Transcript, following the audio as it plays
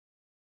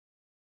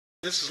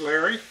This is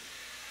Larry.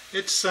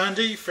 It's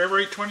Sunday,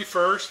 February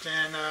 21st,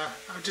 and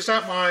I'm just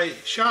at my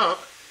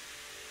shop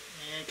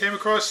and came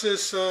across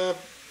this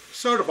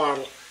soda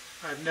bottle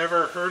I've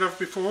never heard of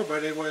before,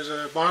 but it was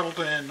bottled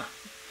in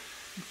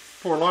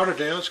Fort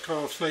Lauderdale. It's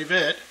called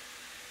Flavette,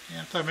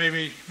 and I thought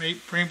maybe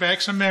bring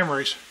back some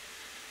memories.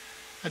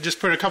 I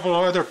just put a couple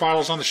of other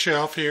bottles on the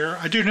shelf here.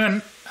 I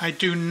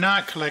do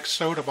not collect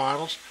soda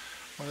bottles,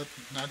 but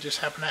I just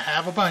happen to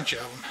have a bunch of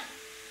them.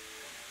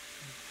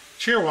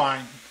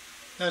 Cheerwine.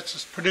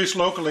 That's produced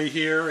locally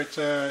here. It's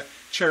a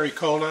cherry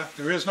cola.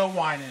 There is no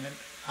wine in it.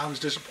 I was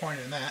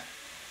disappointed in that.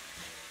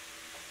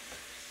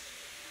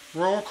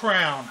 Royal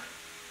Crown.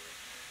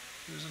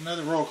 There's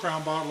another Royal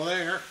Crown bottle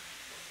there.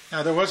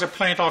 Now there was a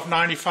plant off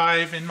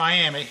 95 in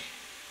Miami.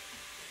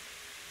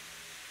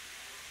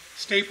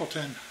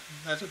 Stapleton.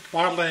 That's a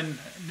bottle in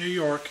New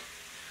York.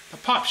 The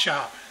Pop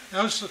Shop.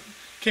 That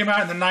came out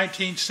in the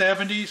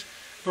 1970s.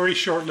 Very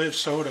short-lived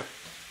soda.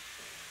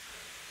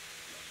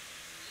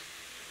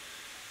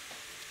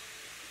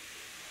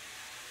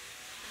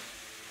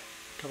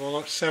 A couple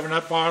of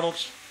 7-Up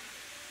bottles,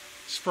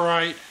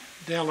 Sprite,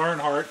 Dale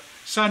Earnhardt,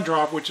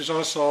 Sundrop, which is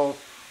also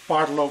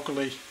bottled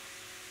locally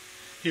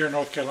here in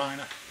North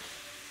Carolina.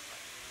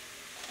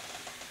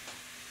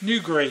 New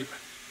Grape.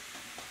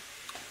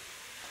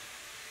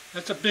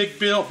 That's a Big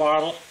Bill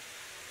bottle.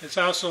 It's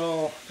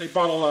also, they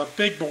bottle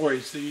Big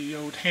Boys, the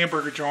old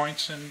hamburger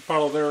joints, and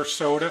bottle their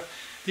soda.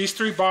 These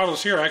 3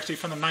 bottles here are actually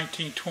from the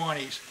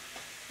 1920s.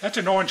 That's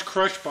an Orange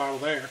Crush bottle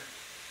there.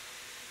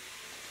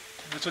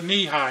 That's a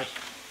Knee High.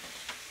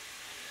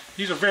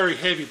 These are very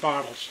heavy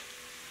bottles.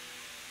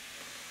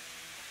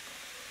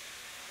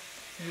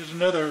 Here's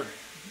another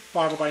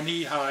bottle by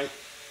Knee High,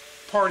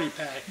 Party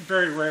Pack,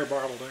 very rare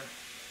bottle there.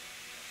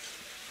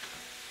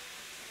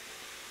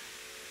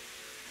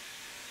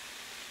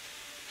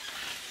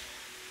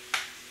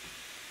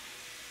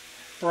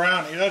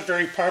 Brownie, that was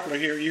very popular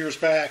here years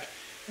back.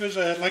 It was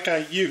like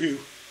a Yoo-hoo,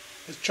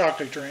 a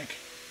chocolate drink.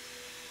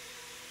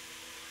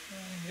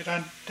 Get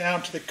on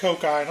down to the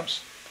Coke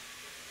items.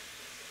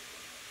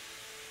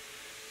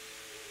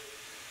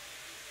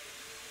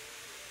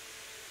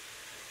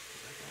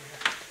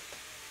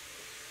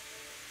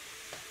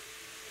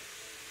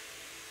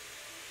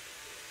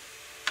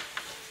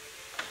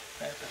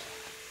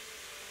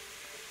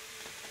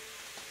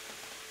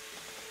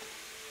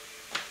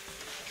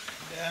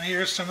 Down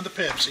here are some of the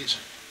Pepsis.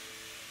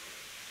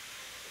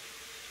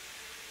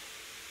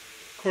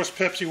 Of course,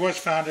 Pepsi was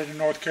founded in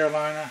North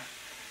Carolina.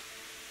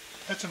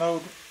 That's an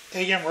old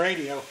AM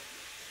radio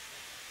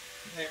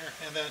there,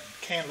 and that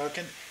can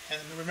looking. And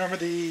remember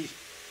the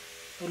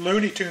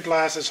Looney Tune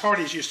glasses?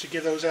 Hardee's used to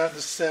give those out in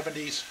the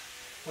 70s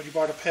when you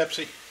bought a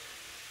Pepsi.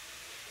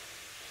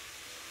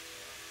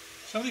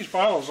 Some of these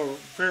bottles are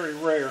very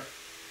rare.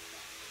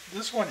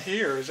 This one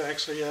here is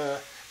actually a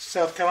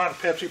South Carolina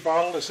Pepsi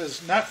bottle. It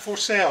says not for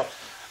sale.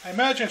 I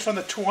imagine it's from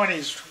the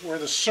 20s where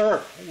the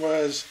syrup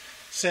was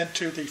sent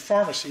to the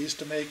pharmacies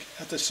to make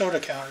at the soda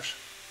counters.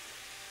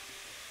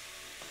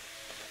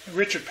 And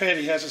Richard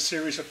Petty has a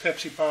series of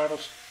Pepsi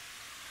bottles.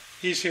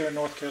 He's here in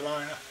North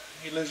Carolina.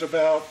 He lives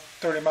about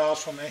 30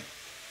 miles from me.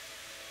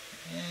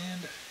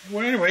 And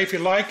well, anyway, if you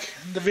like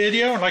the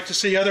video and like to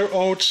see other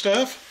old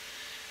stuff,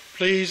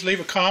 please leave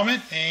a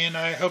comment, and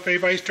I hope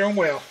everybody's doing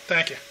well.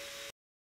 Thank you.